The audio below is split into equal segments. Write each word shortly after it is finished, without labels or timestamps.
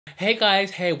Hey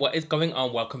guys, hey, what is going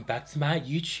on? Welcome back to my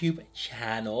YouTube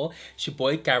channel. It's your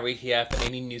boy Gary here. For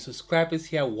any new subscribers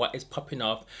here, what is popping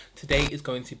off? Today is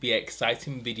going to be an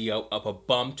exciting video of a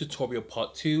bomb tutorial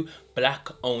part 2, black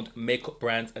owned makeup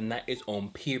brands, and that is on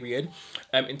Period.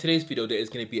 In today's video there is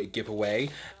going to be a giveaway.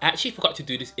 I actually forgot to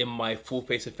do this in my full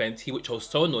face of Fenty, which I was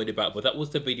so annoyed about, but that was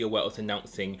the video where I was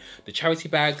announcing the charity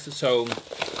bags. So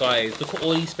guys, look at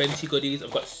all these Fenty goodies.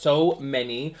 I've got so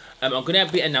many. I'm going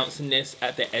to be announcing this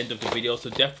at the end of the video, so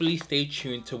definitely stay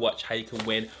tuned to watch how you can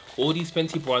win all these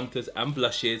Fenty bronzers and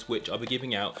blushes which I'll be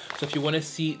giving out. So if you want to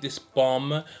see this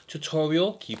bomb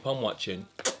tutorial, keep on watching.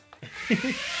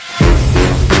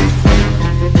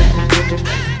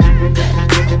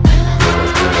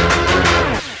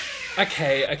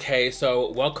 Okay,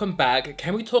 so welcome back.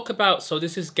 Can we talk about, so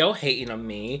this is girl hating on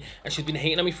me, and she's been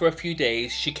hating on me for a few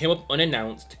days. She came up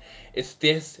unannounced. It's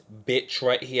this bitch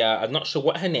right here. I'm not sure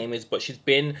what her name is, but she's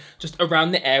been just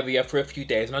around the area for a few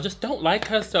days, and I just don't like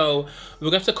her, so we're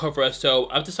gonna have to cover her. So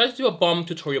I've decided to do a bomb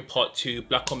tutorial part 2,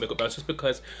 black on makeup brands, just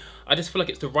because I just feel like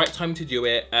it's the right time to do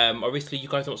it. Obviously, you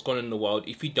guys know what's going on in the world.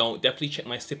 If you don't, definitely check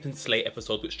my Sip and Slay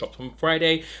episodes, which dropped on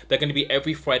Friday. They're going to be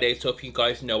every Friday, so if you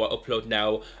guys know, I upload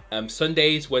now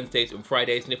Sundays, Wednesdays, and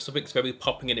Fridays. And if something's very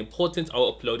popping and important,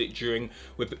 I'll upload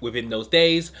it within those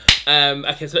days.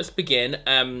 Okay, so let's begin.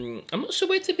 I'm not sure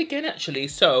where to begin, actually.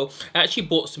 So I actually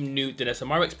bought some new Danessa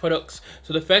Myricks products.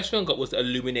 So the first one I got was the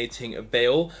illuminating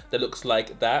veil that looks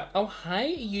like that. Oh, hi,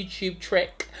 YouTube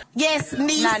trick. Yes,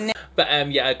 me.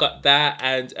 But yeah, I got that,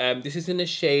 and this is in the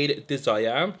shade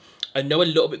Desire. I know a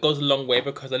little bit goes a long way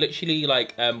because I literally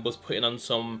like was putting on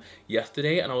some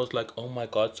yesterday and I was like, oh my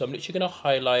god. So I'm literally gonna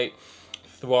highlight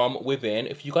from within.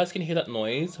 If you guys can hear that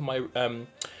noise, my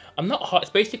I'm not hot. It's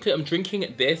basically I'm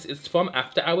drinking this. It's from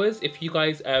After Hours. If you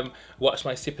guys watched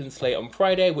my Sip and Slay on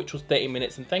Friday, which was 30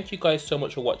 minutes, and thank you guys so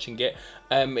much for watching it.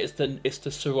 It's the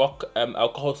Ciroc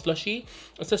alcohol slushy.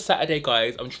 It's a Saturday,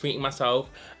 guys. I'm treating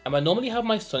myself. I normally have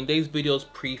my Sundays videos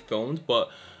pre-filmed, but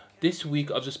this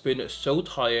week I've just been so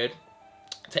tired.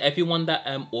 To everyone that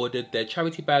ordered their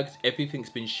charity bags, everything's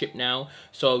been shipped now,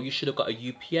 so you should have got a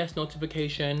UPS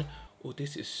notification. Oh,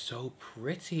 this is so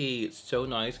pretty. It's so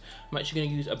nice. I'm actually going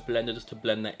to use a blender just to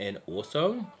blend that in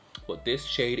also. But this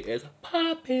shade is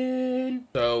popping.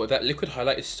 So that liquid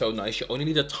highlight is so nice. You only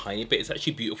need a tiny bit. It's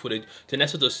actually beautiful.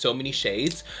 Danessa does so many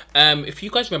shades. If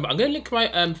you guys remember, I'm going to link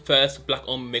my first black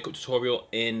on makeup tutorial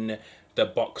in the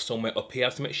box somewhere up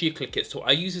here, so make sure you click it. So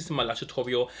I use this in my last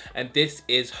tutorial, and this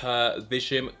is her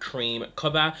Vision Cream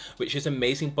cover, which is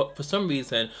amazing, but for some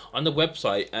reason on the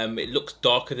website it looks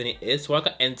darker than it is, so I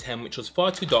got N10, which was far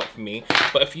too dark for me.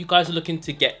 But if you guys are looking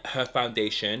to get her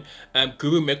foundation,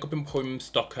 Guru Makeup Emporium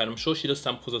stock her, and I'm sure she does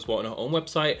samples as well on her own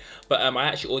website, but I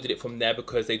actually ordered it from there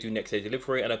because they do next day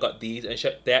delivery, and I got these, and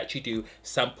they actually do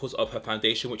samples of her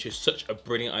foundation, which is such a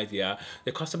brilliant idea.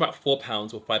 They cost about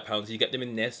 £4 or £5. You get them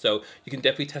in this, so you can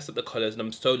definitely test out the colors, and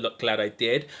I'm so glad I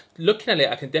did. Looking at it,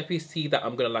 I can definitely see that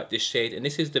I'm gonna like this shade, and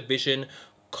this is the Vision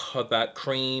Cover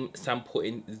Cream sample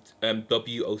in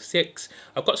W06.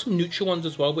 I've got some neutral ones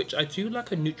as well, which I do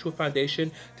like a neutral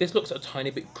foundation. This looks a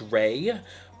tiny bit grey,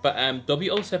 but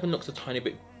W07 looks a tiny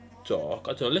bit dark.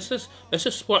 I don't know. Let's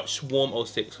just swatch warm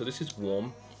 06. So this is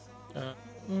warm.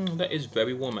 That is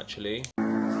very warm actually.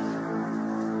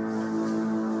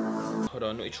 Hold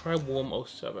on, let me try warm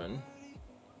 07.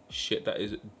 Shit, that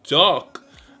is dark.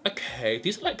 Okay,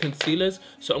 these are like concealers,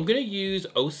 so I'm gonna use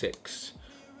 06,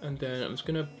 and then I'm just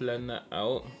gonna blend that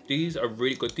out. These are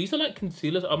really good. These are like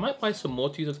concealers. I might buy some more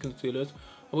to use as concealers.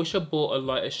 I wish I bought a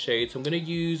lighter shade, so I'm gonna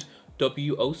use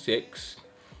W06,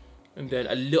 and then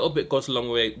a little bit goes a long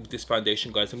way with this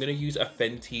foundation, guys. I'm gonna use a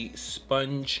Fenty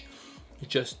sponge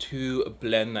just to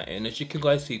blend that in. As you can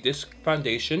guys see, this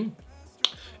foundation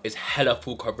is hella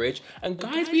full coverage, and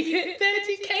guys, we hit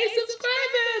 30k subscribers.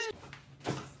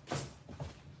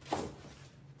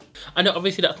 I know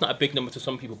obviously that's not a big number to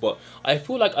some people, but I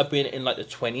feel like I've been in like the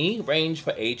 20 range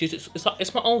for ages.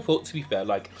 It's my own fault, to be fair.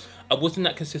 Like, I wasn't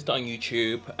that consistent on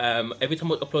YouTube. Every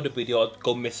time I upload a video, I'd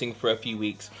go missing for a few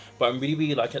weeks, but I'm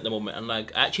really like at the moment, and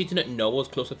like I actually didn't know I was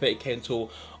close to 30k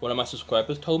until one of my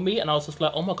subscribers told me, and I was just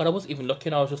like, oh my god, I wasn't even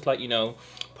looking. I was just like, you know,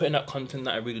 putting out content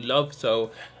that I really love.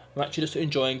 So I'm actually just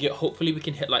enjoying it. Hopefully we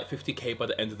can hit like 50k by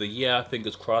the end of the year,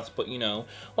 fingers crossed. But you know,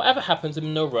 whatever happens, I'm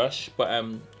in no rush. But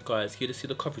guys, here to see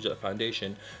the coverage of the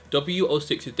foundation.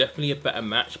 W06 is definitely a better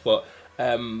match, but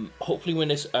hopefully when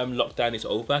this lockdown is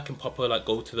over, I can proper like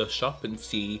go to the shop and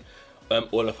see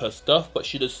all of her stuff, but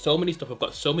she does so many stuff. I've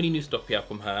got so many new stuff here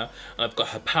from her, and I've got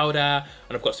her powder,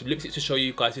 and I've got some lipsticks to show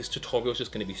you guys. This tutorial is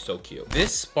just going to be so cute.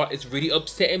 This spot is really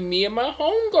upsetting me and my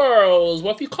homegirls.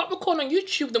 Well, if you can't record on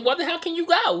YouTube, then where the hell can you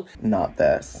go? Not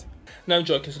this. Now I'm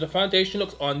joking. So the foundation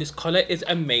looks on. This color is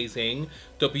amazing.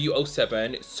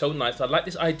 W07. It's so nice. I like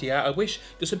this idea. I wish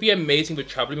this would be amazing for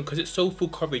traveling because it's so full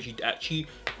coverage. You actually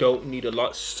don't need a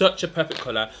lot. Such a perfect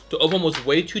color. The other one was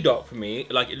way too dark for me.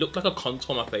 Like, it looked like a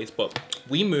contour on my face, but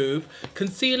we move.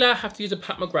 Concealer, I have to use a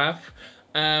Pat McGrath.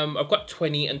 I've got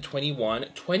 20 and 21.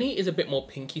 20 is a bit more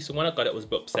pinky, so when I got it, I was a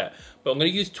bit upset. But I'm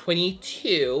going to use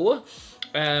 22.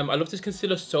 I love this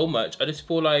concealer so much. I just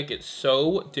feel like it's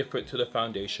so different to the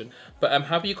foundation. But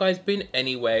how have you guys been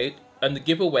anyway? And the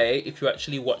giveaway, if you're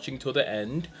actually watching till the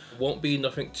end, won't be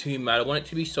nothing too mad. I want it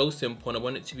to be so simple, and I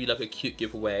want it to be like a cute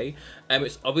giveaway.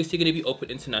 It's obviously going to be open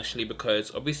internationally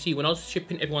because obviously when I was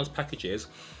shipping everyone's packages,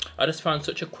 I just found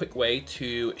such a quick way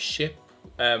to ship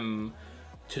to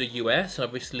the US and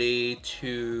obviously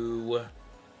to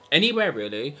anywhere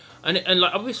really, and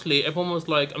like obviously everyone was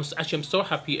like, I'm so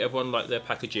happy everyone liked their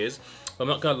packages. But I'm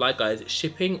not gonna lie guys,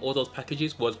 shipping all those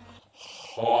packages was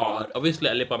hard. Obviously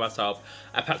I live by myself.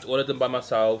 I packed all of them by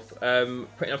myself,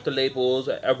 printing off the labels.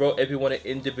 I wrote everyone an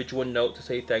individual note to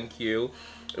say thank you.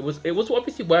 It was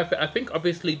obviously worth it. I think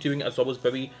obviously doing it as well was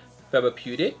very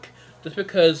therapeutic. Just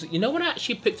because, you know, when I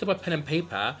actually picked up a pen and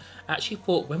paper, I actually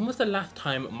thought, when was the last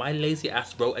time my lazy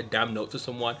ass wrote a damn note to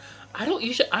someone? I don't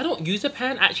use a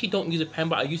pen. I actually don't use a pen,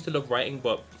 but I used to love writing.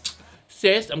 But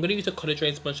sis, I'm gonna use a color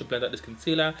drain sponge to blend out this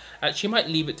concealer. I actually might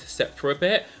leave it to set for a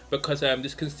bit because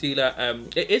this concealer,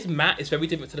 it is matte. It's very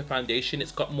different to the foundation.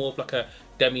 It's got more of like a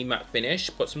demi matte finish,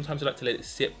 but sometimes I like to let it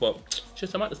sit. But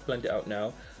just I might just blend it out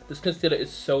now. This concealer is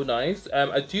so nice.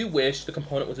 I do wish the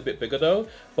component was a bit bigger though,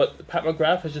 but Pat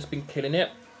McGrath has just been killing it.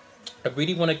 I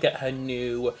really want to get her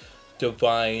new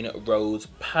Divine Rose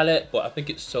palette, but I think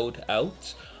it's sold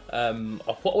out. I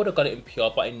thought I would have got it in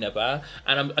PR, but I never.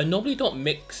 And I normally don't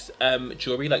mix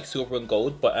jewelry like silver and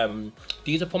gold, but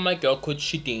these are from my girl called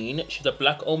Shadeen. She's a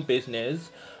black owned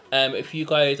business. If you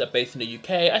guys are based in the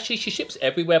UK, actually she ships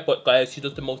everywhere, but guys, she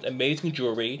does the most amazing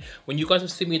jewelry. When you guys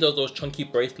have seen me those chunky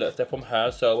bracelets, they're from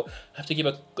her, so I have to give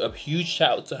a huge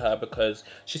shout out to her because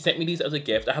she sent me these as a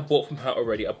gift. I have bought from her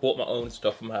already. I bought my own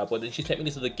stuff from her, but then she sent me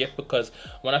this as a gift because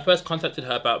when I first contacted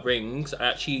her about rings, I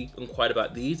actually inquired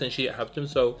about these and she didn't have them,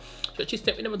 so she actually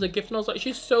sent me them as a gift, and I was like,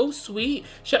 she's so sweet.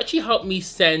 She actually helped me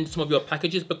send some of your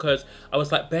packages because I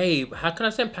was like, babe, how can I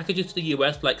send packages to the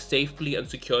US like safely and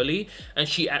securely? And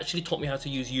she actually taught me how to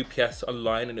use UPS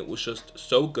online, and it was just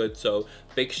so good, so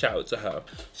big shout out to her.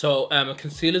 So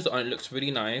concealer's on, it looks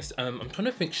really nice. I'm trying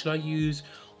to think, should I use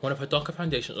one of her darker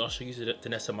foundations or should I use the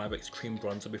Danessa Myricks cream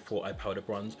bronzer before I powder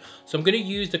bronze? So I'm going to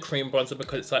use the cream bronzer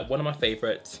because it's like one of my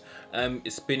favorites.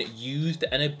 It's been used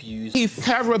and abused. He's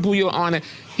terrible, Your Honor.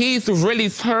 He's really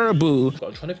terrible. But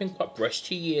I'm trying to think what brush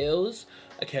to use.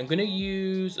 Okay, I'm gonna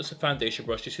use a foundation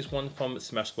brush. This is one from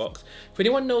Smashbox. If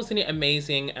anyone knows any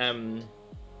amazing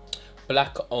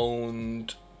black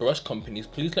owned brush companies,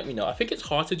 please let me know. I think it's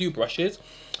hard to do brushes,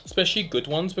 especially good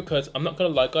ones, because I'm not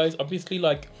gonna lie guys, obviously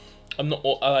like I'm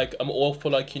all for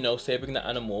like, you know, saving the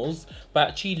animals, but I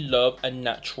actually love a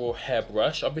natural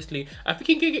hairbrush. Obviously I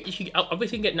think you can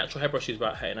obviously get natural hairbrushes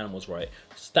without hurting animals, right?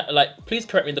 Like, please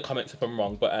correct me in the comments if I'm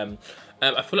wrong, but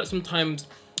I feel like sometimes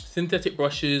synthetic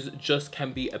brushes just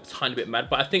can be a tiny bit mad,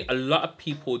 but I think a lot of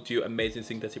people do amazing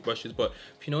synthetic brushes. But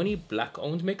if you know any black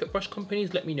owned makeup brush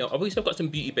companies, let me know. Obviously I've got some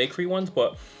Beauty Bakery ones,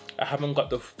 but I haven't got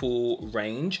the full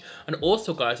range. And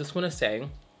also guys, I just want to say,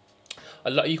 a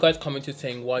lot of you guys commented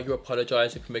saying why you're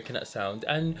apologizing for making that sound,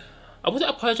 and I wasn't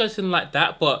apologizing like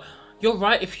that, but you're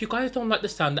right. If you guys don't like the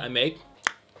sound that I make,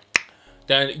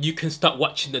 then you can stop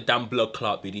watching the damn blood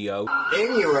clot video.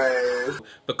 Anyways,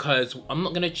 because I'm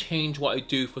not gonna change what I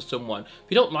do for someone. If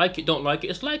you don't like it, don't like it.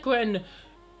 It's like when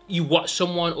you watch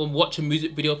someone or watch a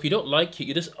music video. If you don't like it,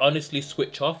 you just honestly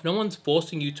switch off. No one's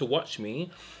forcing you to watch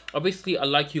me. Obviously I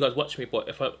like you guys watch me, but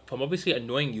if I'm obviously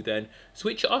annoying you, then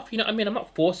switch it off. You know what I mean? I'm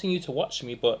not forcing you to watch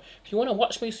me, but if you want to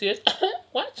watch me, sis,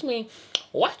 watch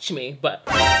me. But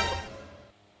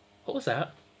what was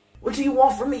that? what do you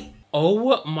want from me?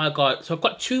 Oh my god. So I've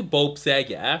got two bulbs there,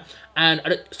 yeah, and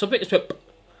something just went,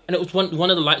 and it was one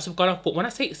of the lights have gone off. But when I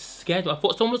say it scared me, I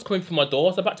thought someone was coming through my door. I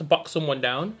was about to box someone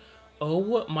down.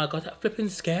 Oh my god, that flipping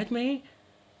scared me.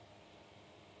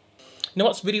 You know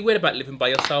what's really weird about living by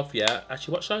yourself, yeah?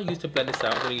 Actually, what should I use to blend this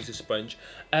out? I'm gonna use a sponge.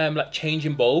 Like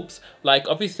changing bulbs. Like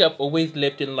obviously I've always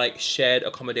lived in like shared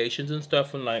accommodations and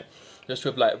stuff, and like just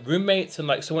with like roommates, and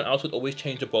like someone else would always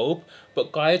change the bulb.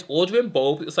 But guys, ordering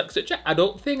bulbs, it's like such an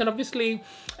adult thing. And obviously,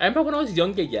 I remember when I was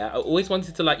younger, yeah, I always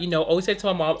wanted to, like, you know, always say to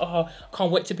my mom, oh, I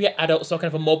can't wait to be an adult so I can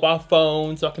have a mobile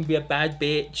phone, so I can be a bad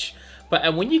bitch.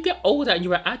 But when you get older and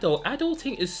you're an adult,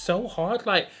 adulting is so hard.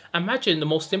 Like, imagine the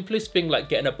most simplest thing, like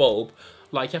getting a bulb.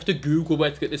 Like, you have to Google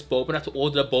where to get this bulb and have to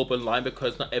order a bulb online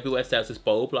because not everywhere sells this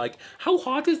bulb. Like, how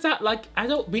hard is that? Like,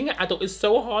 being an adult is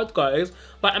so hard, guys.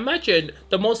 But imagine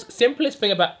the most simplest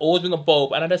thing about ordering a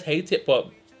bulb, and I just hate it, but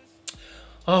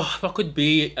oh, if I could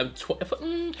be,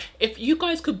 if you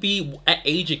guys could be at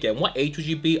age again, what age would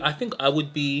you be? I think I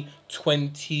would be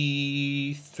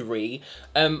 23.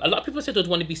 A lot of people said they'd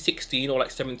want to be 16 or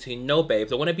like 17. No,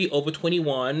 babes, I want to be over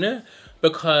 21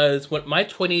 because when my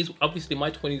 20s, obviously my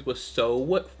 20s were so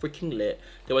freaking lit.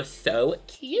 They were so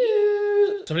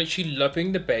cute. So I'm actually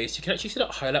loving the base. You can actually see that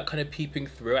highlight kind of peeping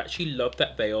through. I actually love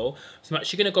that veil. So I'm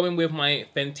actually going to go in with my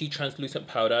Fenty translucent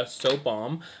powder. So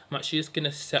bomb. I'm actually just going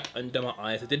to set under my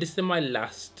eyes. I did this in my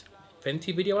last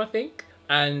Fenty video, I think.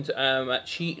 And I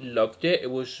actually loved it.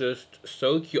 It was just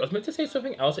so cute. I was meant to say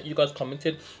something else that you guys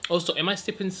commented. Also, in my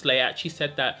Sip and Slay, I actually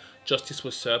said that justice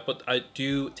was served, but I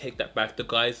do take that back. The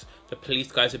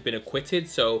police guys have been acquitted,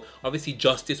 so obviously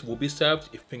justice will be served,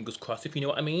 if fingers crossed, if you know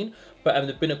what I mean. But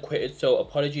they've been acquitted, so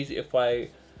apologies if I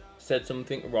said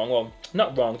something wrong. Well,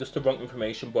 not wrong, just the wrong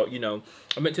information, but you know,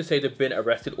 I meant to say they've been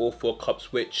arrested, all 4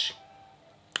 cops, which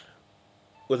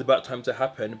was about time to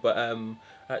happen. But I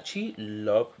actually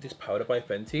love this powder by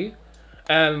Fenty.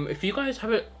 If you guys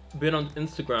haven't been on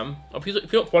Instagram, if you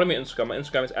don't follow me on Instagram, my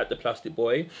Instagram is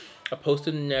 @ThePlasticBoy. I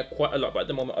posted in there quite a lot, but at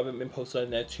the moment I haven't been posting in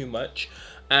there too much.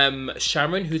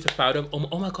 Sharon, who's the founder of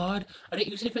oh my god, I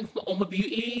didn't use anything from Oma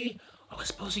Beauty. I was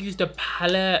supposed to use the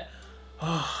palette.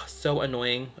 Oh, so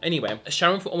annoying. Anyway,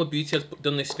 Sharon from Oma Beauty has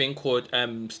done this thing called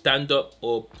stand up,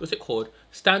 or what's it called?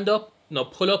 Stand up, no,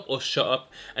 pull up or shut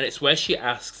up. And it's where she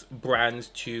asks brands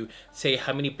to say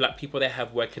how many black people they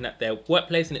have working at their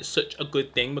workplace. And it's such a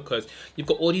good thing because you've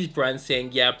got all these brands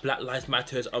saying, yeah, Black Lives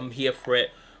Matters, I'm here for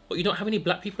it. But you don't have any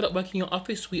black people that work in your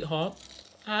office, sweetheart.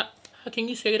 How can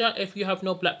you say that if you have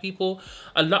no black people?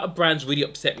 A lot of brands really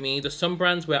upset me. There's some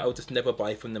brands where I'll just never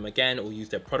buy from them again or use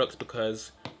their products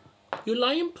because you're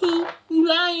lying, Pooh. You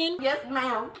lying. Yes,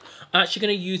 ma'am. I'm actually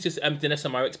going to use this Vanessa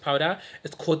Marix powder.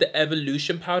 It's called the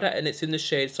Evolution powder and it's in the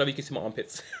shade, sorry you can see my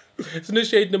armpits. It's in the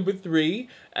shade number 3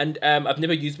 and I've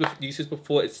never used this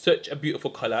before. It's such a beautiful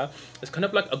colour. It's kind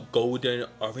of like a golden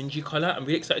orangey colour. I'm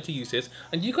really excited to use this.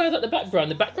 And you guys at the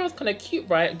background is kind of cute,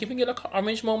 right? I'm giving it like an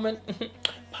orange moment.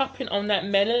 Popping on that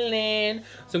melanin.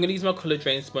 So I'm going to use my colour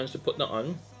drain sponge to put that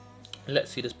on.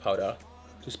 Let's see this powder.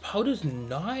 This powder's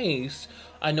nice.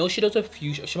 I know she does a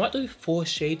few, she might do 4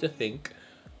 shades, I think.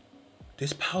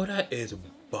 This powder is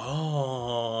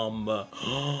bomb.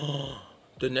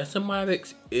 Vanessa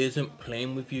Marix isn't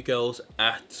playing with you girls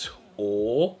at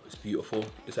all. It's beautiful.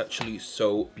 It's actually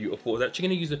so beautiful. I was actually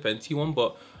going to use the Fenty one,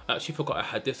 but I actually forgot I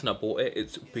had this and I bought it.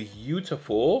 It's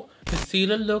beautiful.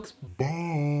 Concealer looks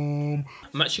bomb.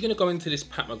 I'm actually going to go into this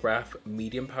Pat McGrath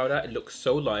medium powder. It looks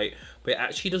so light, but it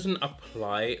actually doesn't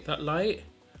apply that light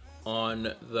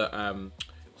on the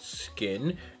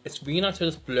skin. It's really nice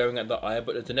just blurring at the eye,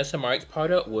 but the Vanessa Marix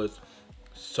powder was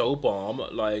so bomb.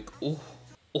 Like, oh.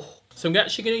 So I'm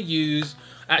actually going to use,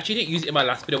 I actually didn't use it in my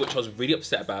last video, which I was really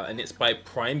upset about, and it's by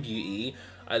Prime Beauty.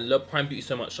 I love Prime Beauty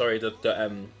so much. Sorry, the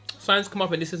signs come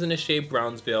up, and this is in the shade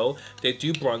Brownsville. They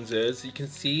do bronzers. You can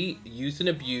see, used and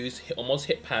abused, almost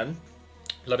hit pan.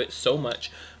 Love it so much.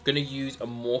 I'm going to use a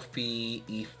Morphe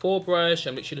E4 brush.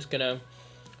 I'm literally just going to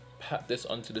pat this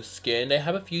onto the skin. They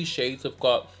have a few shades. I've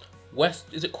got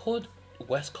is it called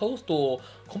West Coast, or I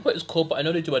can't remember what it's called, but I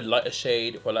know they do a lighter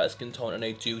shade for a lighter skin tone, and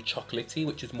they do chocolatey,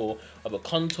 which is more of a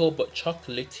contour, but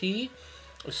chocolatey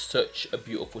is such a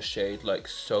beautiful shade, like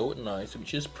so nice. I'm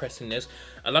just pressing this.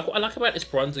 And like what I like about this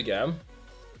bronzer again,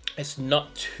 it's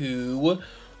not too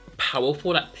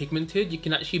powerful, like pigmented. You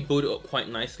can actually build it up quite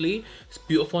nicely. It's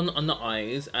beautiful on the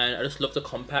eyes, and I just love the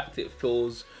compact. It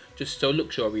feels just so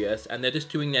luxurious, and they're just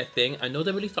doing their thing. I know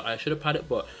they released the eyeshadow palette,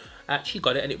 but I actually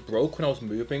got it and it broke when I was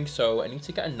moving, so I need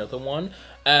to get another one.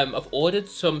 I've ordered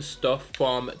some stuff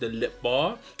from the lip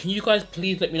bar. Can you guys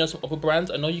please let me know some other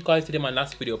brands? I know you guys did in my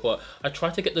last video, but I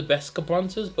tried to get the Vesca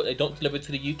bronzers, but they don't deliver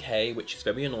to the UK, which is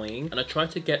very annoying. And I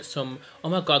tried to get some, oh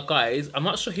my god guys, I'm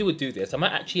not sure who would do this. I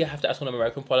might actually have to ask one of my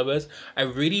American followers. I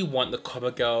really want the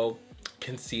CoverGirl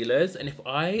concealers, and if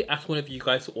I ask one of you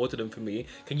guys to order them for me,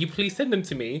 can you please send them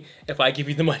to me if I give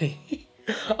you the money?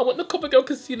 I want the CoverGirl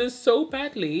concealers so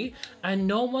badly, and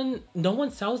no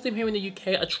one sells them here in the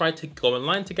UK. I tried to go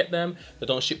online to get them. They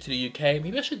don't ship to the UK.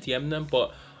 Maybe I should DM them,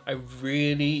 but I I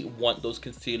really want those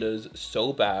concealers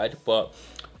so bad, but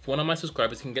if one of my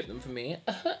subscribers can get them for me,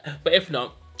 but if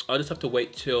not, I'll just have to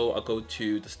wait till I go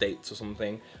to the States or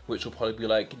something, which will probably be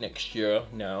like next year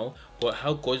now. But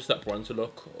how gorgeous that bronzer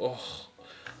look. Oh,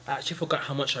 I actually forgot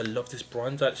how much I love this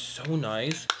bronzer. It's so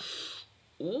nice.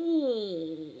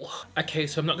 Ooh. Okay,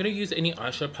 so I'm not going to use any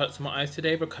eyeshadow palettes on my eyes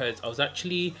today because I was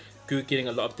actually Googling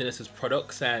a lot of Dennis's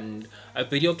products and a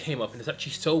video came up, and it's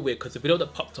actually so weird because the video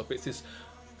that popped up, it's this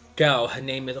girl, her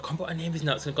name is, I can't put her name is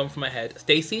now, it's gonna come from my head,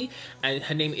 Stacy, and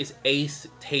her name is Ace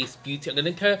Taste Beauty. I'm gonna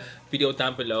link her video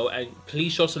down below, and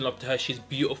please show some love to her. She's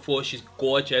beautiful, she's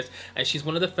gorgeous, and she's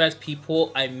one of the first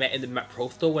people I met in the Mac Pro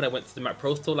store when I went to the Mac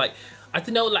Pro store. Like, I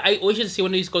don't know, like I always used to see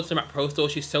when I used to go to the Mac Pro store.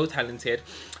 She's so talented.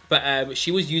 But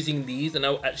she was using these and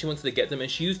I actually wanted to get them, and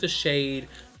she used the shade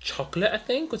Chocolate, I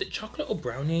think. Was it chocolate or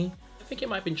brownie? I think it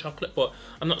might have been chocolate, but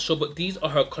I'm not sure. But these are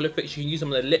her color fits. You can use them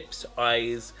on the lips,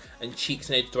 eyes, and cheeks,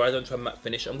 and it dries onto a matte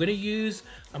finish. I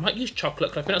might use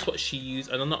chocolate because I think that's what she used,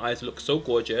 and on the eyes it looks so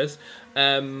gorgeous.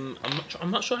 I'm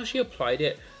not sure how she applied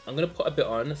it. I'm gonna put a bit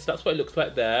on, so that's what it looks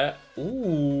like there.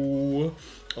 Ooh,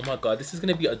 oh my god, this is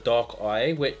gonna be a dark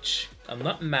eye, which I'm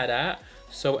not mad at.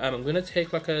 So I'm gonna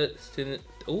take like a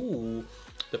ooh,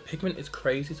 the pigment is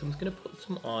crazy, so I'm just gonna put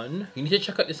some on. You need to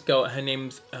check out this girl. Her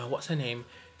name's what's her name?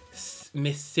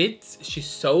 Miss Sids. She's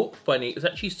so funny. It's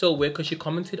actually so weird because she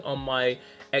commented on my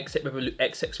XX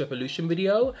Revolution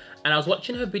video, and I was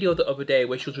watching her video the other day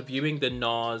where she was reviewing the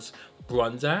NARS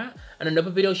bronzer, and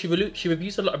another video she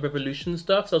reviews a lot of Revolution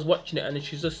stuff, so I was watching it and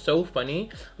she's just so funny.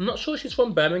 I'm not sure she's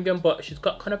from Birmingham, but she's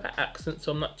got kind of an accent,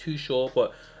 so I'm not too sure,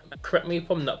 but correct me if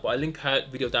I'm not, but I link her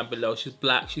video down below. She's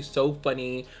black, she's so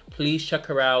funny. Please check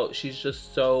her out. She's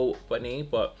just so funny.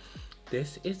 But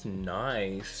this is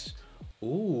nice.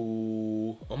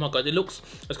 Ooh, oh my god,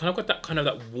 it's kind of got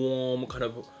that warm kind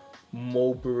of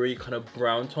mulberry kind of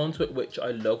brown tone to it, which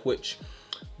I love, which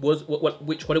was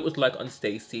what it was like on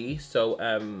Stacy. So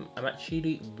I'm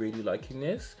actually really liking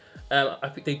this. I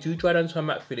think they do dry down to a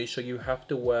matte finish, so you have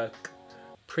to work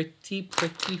pretty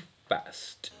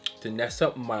fast.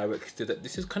 Danessa Myrick did it.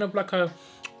 This is kind of like a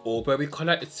Auberry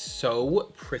color. It's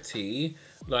so pretty,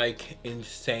 like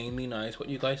insanely nice. What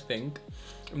do you guys think?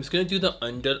 I'm just gonna do the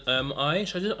under eye.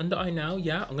 Should I do the under eye now?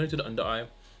 Yeah, I'm gonna do the under eye.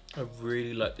 I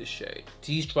really like this shade.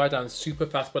 These dry down super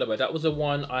fast, by the way. That was the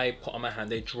one I put on my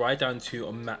hand. They dry down to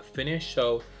a matte finish,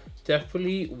 so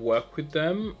definitely work with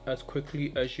them as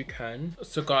quickly as you can.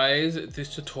 So guys,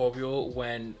 this tutorial,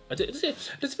 when I did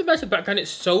this about the background,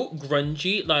 it's so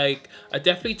grungy. Like, I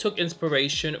definitely took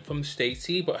inspiration from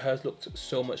Stacy, but hers looked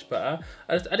so much better.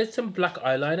 I just added some black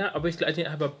eyeliner. Obviously I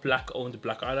didn't have a black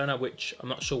black eyeliner, which I'm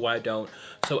not sure why I don't,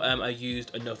 so I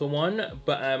used another one.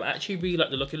 But I actually really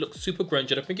like the look. It looks super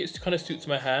grungy. I think it kind of suits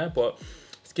my hair, but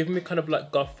it's giving me kind of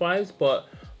like goth vibes. But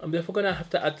I'm therefore gonna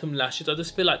have to add some lashes. I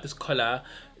just feel like this color,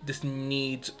 this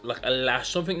needs like a lash,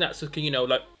 something that's looking, you know,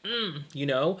 like you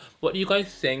know. What do you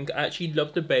guys think? I actually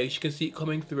love the base. You can see it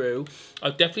coming through. I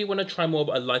definitely want to try more of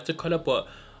a lighter color, but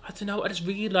I don't know, I just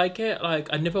really like it. Like,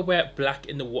 I never wear black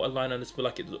in the waterline, and I just feel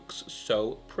like it looks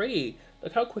so pretty.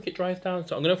 Look how quick it dries down.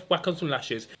 So I'm gonna whack on some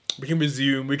lashes. We can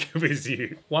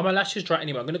resume. While my lashes dry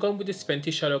anyway, I'm gonna go in with this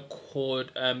Fenty shadow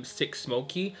called Sick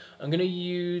Smoky. I'm gonna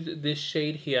use this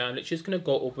shade here, and it's just gonna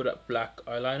go over that black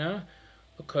eyeliner,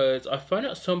 because I find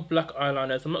that some black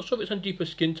eyeliners, I'm not sure if it's on deeper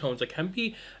skin tones, they can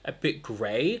be a bit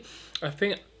grey. I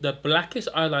think the blackest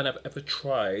eyeliner I've ever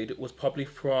tried was probably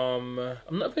from,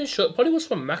 I'm not even sure, probably was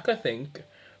from MAC, I think.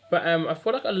 But I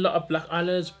feel like a lot of black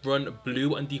eyeliners run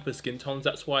blue on deeper skin tones.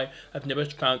 That's why I've never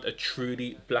found a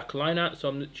truly black liner. So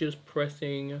I'm just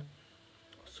pressing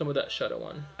some of that shadow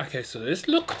on. Okay, so this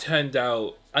look turned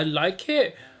out, I like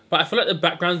it. But I feel like the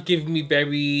background's giving me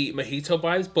very mojito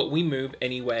vibes, but we move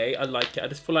anyway. I like it. I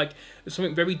just feel like it's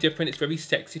something very different. It's very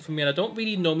sexy for me. And I don't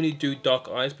really normally do dark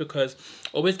eyes because I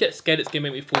always get scared it's going to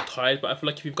make me feel tired. But I feel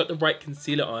like if you've got the right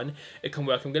concealer on, it can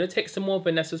work. I'm going to take some more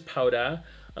Vanessa's powder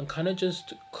and kind of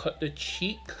just cut the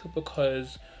cheek,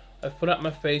 because I feel like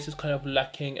my face is kind of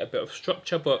lacking a bit of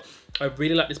structure. But I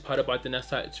really like this powder by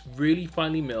Vanessa. It's really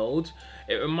finely milled.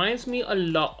 It reminds me a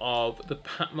lot of the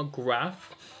Pat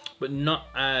McGrath, but not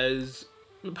as,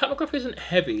 Pat McGrath isn't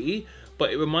heavy,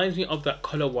 but it reminds me of that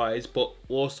color wise, but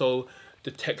also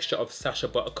the texture of Sacha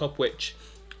Buttercup, which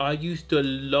I used to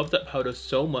love that powder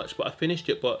so much, but I finished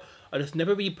it, but I just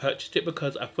never really purchased it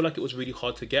because I feel like it was really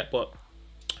hard to get. But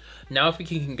now I think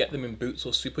you can get them in Boots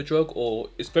or Superdrug, or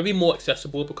it's very more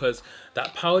accessible, because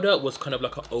that powder was kind of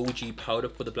like an OG powder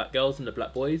for the black girls and the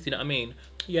black boys, you know what I mean?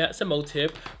 Yeah, it's a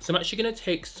motive. So I'm actually gonna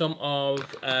take some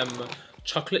of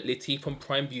Chocolate Litty from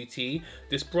Prime Beauty.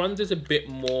 This bronzer is a bit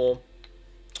more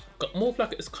got more of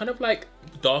like, it's kind of like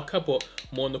darker but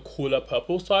more on the cooler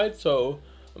purple side. So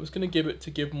I'm just gonna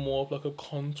give more of like a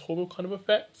contour kind of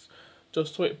effect,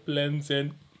 just so it blends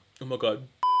in. Oh my god,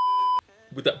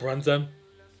 with that bronzer.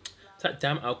 It's that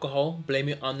damn alcohol. Blame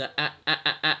it on the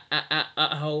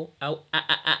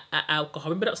alcohol.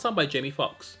 Remember that song by Jamie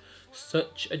Foxx?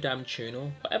 Such a damn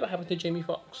tune. Whatever happened to Jamie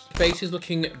Foxx? Face is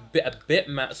looking a bit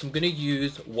matte, so I'm gonna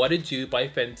use What It Do by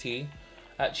Fenty.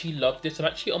 I actually love this. I'm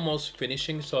actually almost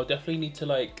finishing, so I definitely need to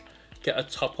like get a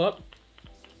top up,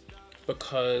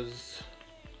 because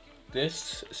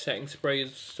this setting spray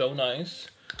is so nice.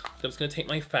 So I'm just gonna take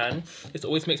my fan. This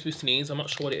always makes me sneeze. I'm not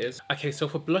sure what it is. Okay, so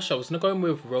for blush, I was gonna go in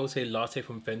with Rose Latte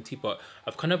from Fenty, but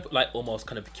I've kind of like almost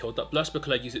kind of killed that blush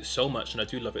because I use it so much and I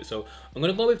do love it. So I'm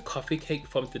gonna go with Coffee Cake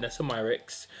from Vanessa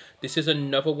Myricks. This is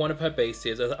another one of her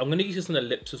bases. I'm gonna use this on the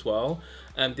lips as well.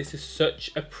 This is such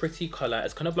a pretty color.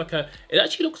 It's kind of like a, it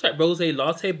actually looks like Rose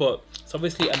Latte, but it's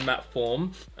obviously a matte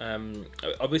form.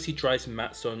 It obviously dries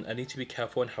matte, so I need to be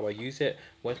careful on how I use it.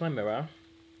 Where's my mirror?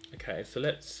 Okay, so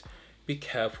let's be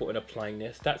careful in applying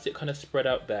this. That's it kind of spread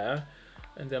out there,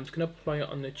 and then I'm just gonna apply it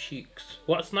on the cheeks.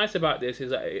 What's nice about this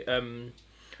is that it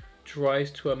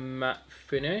dries to a matte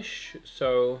finish.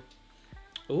 So,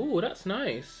 oh, that's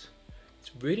nice.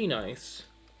 It's really nice.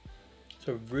 It's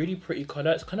a really pretty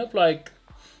color. It's kind of like,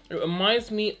 it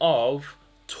reminds me of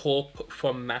taupe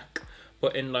from MAC,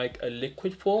 but in like a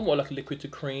liquid form, or like liquid to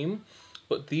cream.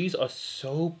 But these are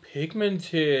so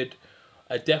pigmented.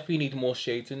 I definitely need more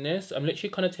shades in this. I'm literally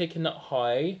kind of taking that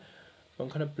high. I'm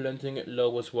kind of blending it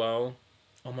low as well.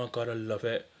 Oh my god, I love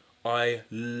it. I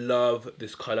love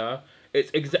this color.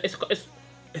 It's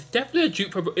definitely a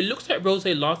dupe for, it looks like Rose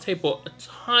Latte, but a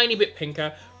tiny bit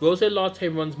pinker. Rose Latte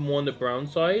runs more on the brown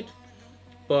side,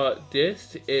 but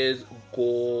this is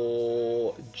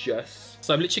gorgeous.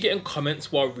 So I'm literally getting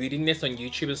comments while reading this on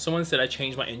YouTube, and someone said I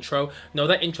changed my intro. No,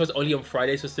 that intro is only on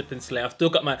Fridays for Sip and Slay. I've still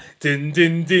got my din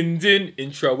din din din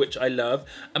intro, which I love.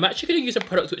 I'm actually going to use a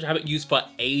product which I haven't used for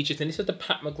ages, and this is the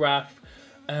Pat McGrath.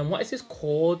 What is this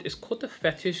called? It's called the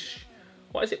Fetish.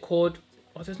 What is it called?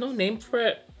 Oh, there's no name for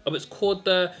it. Oh, it's called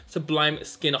the Sublime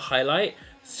Skin Highlight.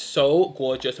 So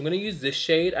gorgeous. I'm going to use this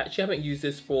shade. I actually haven't used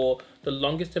this for the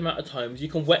longest amount of times. You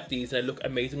can wet these and they look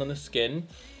amazing on the skin.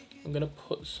 I'm going to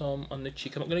put some on the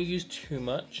cheek. I'm not going to use too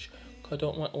much because I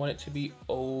don't want it to be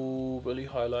overly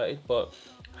highlighted. But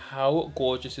how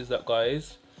gorgeous is that,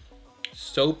 guys?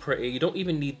 So pretty. You don't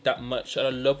even need that much, and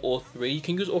I love all three. You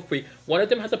can use all three. One of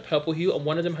them has a purple hue and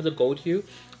one of them has a gold hue.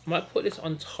 I might put this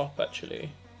on top actually,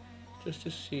 just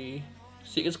to see.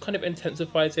 See, it kind of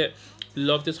intensifies it.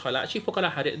 Love this highlight. I actually forgot I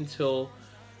had it until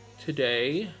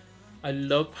today. I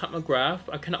love Pat McGrath.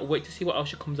 I cannot wait to see what else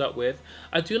she comes out with.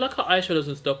 I do like her eyeshadows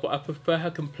and stuff, but I prefer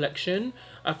her complexion.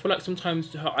 I feel like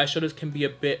sometimes her eyeshadows can be a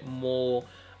bit more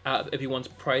out of everyone's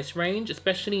price range,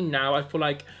 especially now. I feel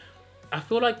like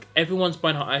everyone's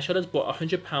buying her eyeshadows, but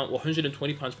 £100 or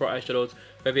 £120 for her eyeshadows,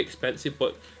 very expensive.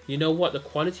 But you know what? The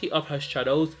quality of her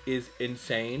shadows is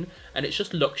insane, and it's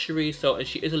just luxury. So, and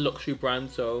she is a luxury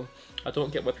brand, so I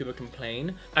don't get why people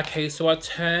complain. Okay, so I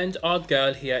turned our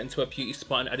girl here into a beauty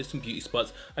spot and added some beauty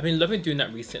spots. I've been loving doing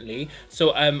that recently. So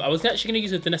I was actually going to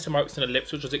use the Vanessa Myricks on the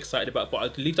lips, which I was excited about, but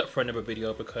I'll leave that for another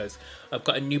video because I've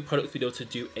got a new product video to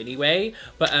do anyway.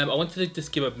 But I wanted to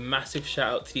just give a massive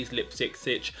shout out to these lipsticks,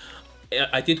 which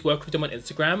I did work with them on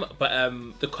Instagram, but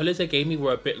the colours they gave me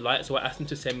were a bit light, so I asked them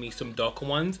to send me some darker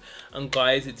ones. And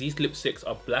guys, these lipsticks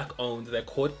are black owned. They're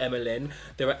called Emmeline.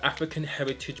 They're an African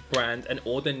heritage brand, and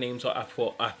all the names are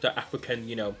after African,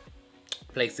 you know,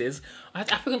 places. I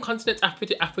had African continents,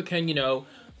 African, you know.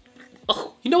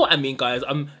 Oh, you know what I mean, guys.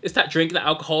 It's that drink, that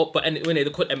alcohol, but anyway, they're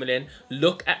called Emmeline.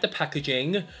 Look at the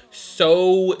packaging.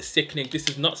 So sickening. This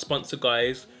is not sponsored,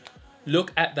 guys.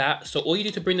 Look at that. So all you do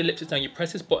to bring the lipsticks down, you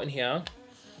press this button here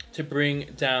to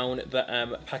bring down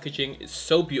the packaging. It's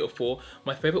so beautiful.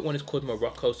 My favorite one is called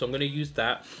Morocco, so I'm going to use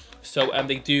that. So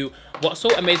they do, what's so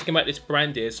amazing about this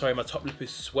brand is, sorry, my top lip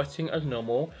is sweating as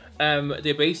normal.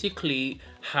 They basically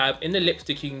have, in the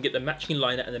lipstick, you can get the matching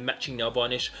liner and the matching nail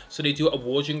varnish. So they do a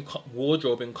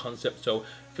wardrobing concept. So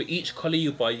for each color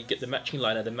you buy, you get the matching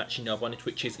liner, the matching nail varnish,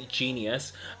 which is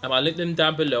genius. I'll link them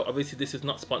down below. Obviously, this is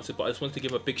not sponsored, but I just wanted to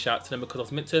give a big shout out to them because I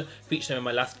was meant to feature them in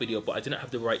my last video, but I didn't have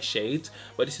the right shades.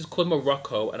 But this is called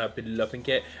Morocco, and I've been loving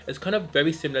it. It's kind of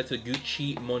very similar to the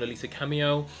Gucci Mona Lisa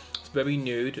Cameo. It's very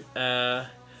nude.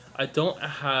 I don't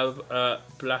have a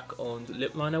black owned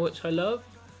lip liner, which I love,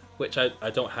 which I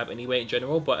don't have anyway in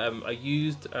general, but I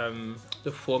used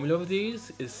the formula of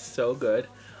these is so good.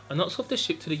 I'm not sure if they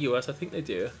ship to the US. I think they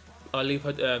do. I'll leave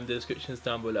the descriptions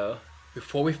down below.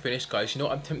 Before we finish, guys, you know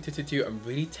what I'm tempted to do? I'm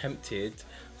really tempted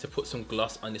to put some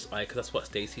gloss on this eye because that's what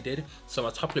Stacey did. So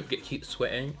my top lip keeps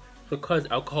sweating because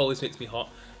alcohol always makes me hot.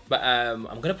 But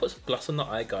I'm gonna put some gloss on the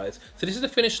eye, guys. So this is the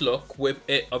finished look with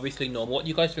it obviously normal. What do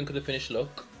you guys think of the finished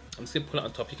look? I'm just gonna put it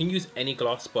on top. You can use any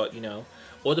gloss, but you know,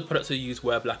 all the products I use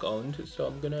were black owned. So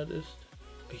I'm gonna just,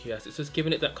 yes, it's just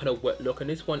giving it that kind of wet look. And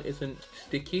this one isn't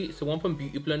sticky. It's the one from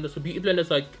Beauty Blender. So Beauty Blender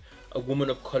is like a woman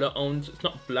of color owned. It's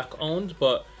not black owned,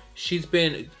 but she's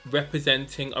been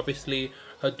representing, obviously,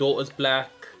 her daughter's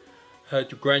black, her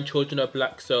grandchildren are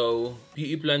black. So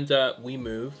Beauty Blender, we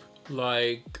move.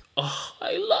 Like, oh,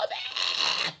 I love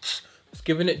it. It's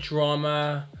giving it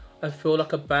drama. I feel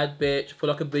like a bad bitch. I feel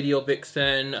like a video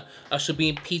vixen. I should be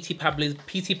in PT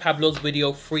Pablo's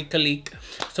video Freak a Leak.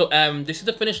 So this is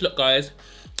the finished look, guys.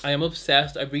 I am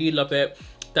obsessed. I really love it.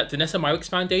 That Vanessa Myricks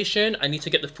foundation, I need to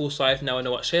get the full size now. I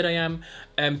know what shade I am.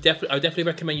 I definitely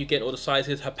recommend you get all the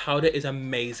sizes. Her powder is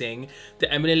amazing. The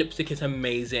Emily lipstick is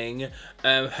amazing.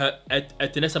 Her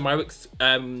Vanessa Myricks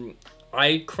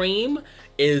eye cream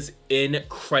is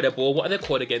incredible. What are they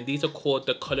called again? These are called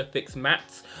the Color Fix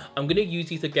Mattes. I'm gonna use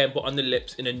these again, but on the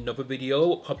lips in another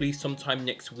video, probably sometime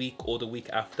next week or the week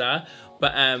after.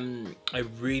 But I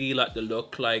really like the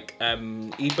look. Like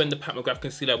even the Pat McGrath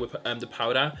concealer with the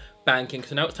powder, banking.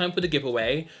 So now it's time for the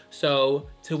giveaway. So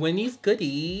to win these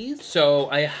goodies, so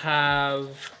I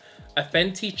have a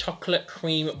Fenty chocolate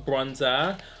cream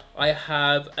bronzer. I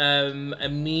have a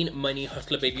Mean Money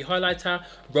Hustler Baby highlighter,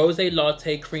 Rose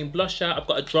Latte cream blusher. I've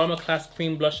got a Drama Class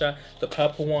cream blusher, the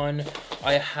purple one.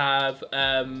 I have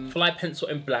Fly Pencil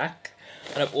in black,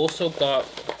 and I've also got,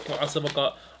 what else have I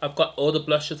got? I've got all the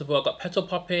blushes as well. I've got Petal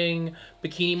Popping,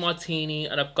 Bikini Martini,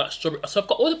 and I've got Strawberry. So I've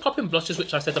got all the popping blushes,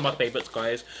 which I said are my favorites,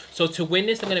 guys. So to win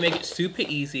this, I'm gonna make it super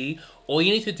easy. All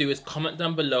you need to do is comment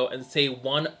down below and say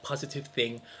one positive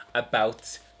thing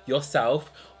about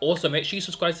yourself. Also, make sure you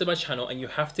subscribe to my channel, and you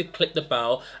have to click the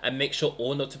bell and make sure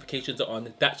all notifications are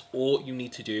on. That's all you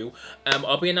need to do.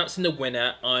 I'll be announcing the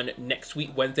winner on next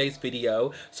week Wednesday's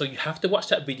video, so you have to watch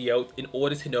that video in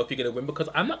order to know if you're gonna win, because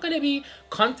I'm not gonna be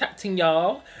contacting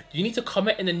y'all. You need to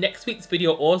comment in the next week's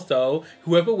video also,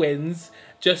 whoever wins,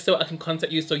 just so I can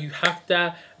contact you. So you have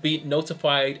to be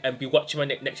notified and be watching my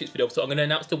next week's video. So I'm gonna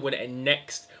announce the winner in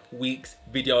next week's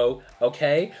video,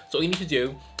 okay? So all you need to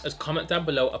do is comment down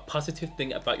below a positive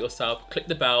thing about yourself, click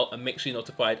the bell, and make sure you're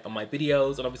notified on my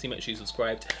videos, and obviously make sure you're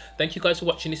subscribed. Thank you guys for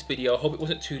watching this video. I hope it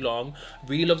wasn't too long.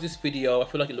 Really love this video. I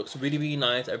feel like it looks really, really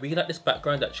nice. I really like this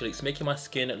background, actually. It's making my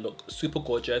skin look super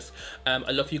gorgeous.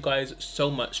 I love you guys so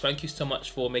much. Thank you so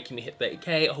much for making me hit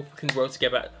 30K. I hope we can grow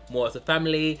together more as a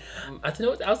family. I don't know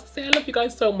what else to say. I love you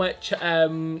guys so much.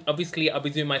 Obviously, I'll be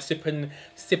doing my sipping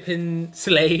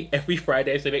slay every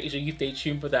Friday, so make sure you stay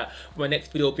tuned for that. My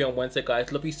next video will be on Wednesday,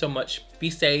 guys. Love you so much. Be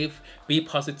safe, be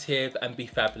positive, and be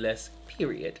fabulous,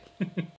 period.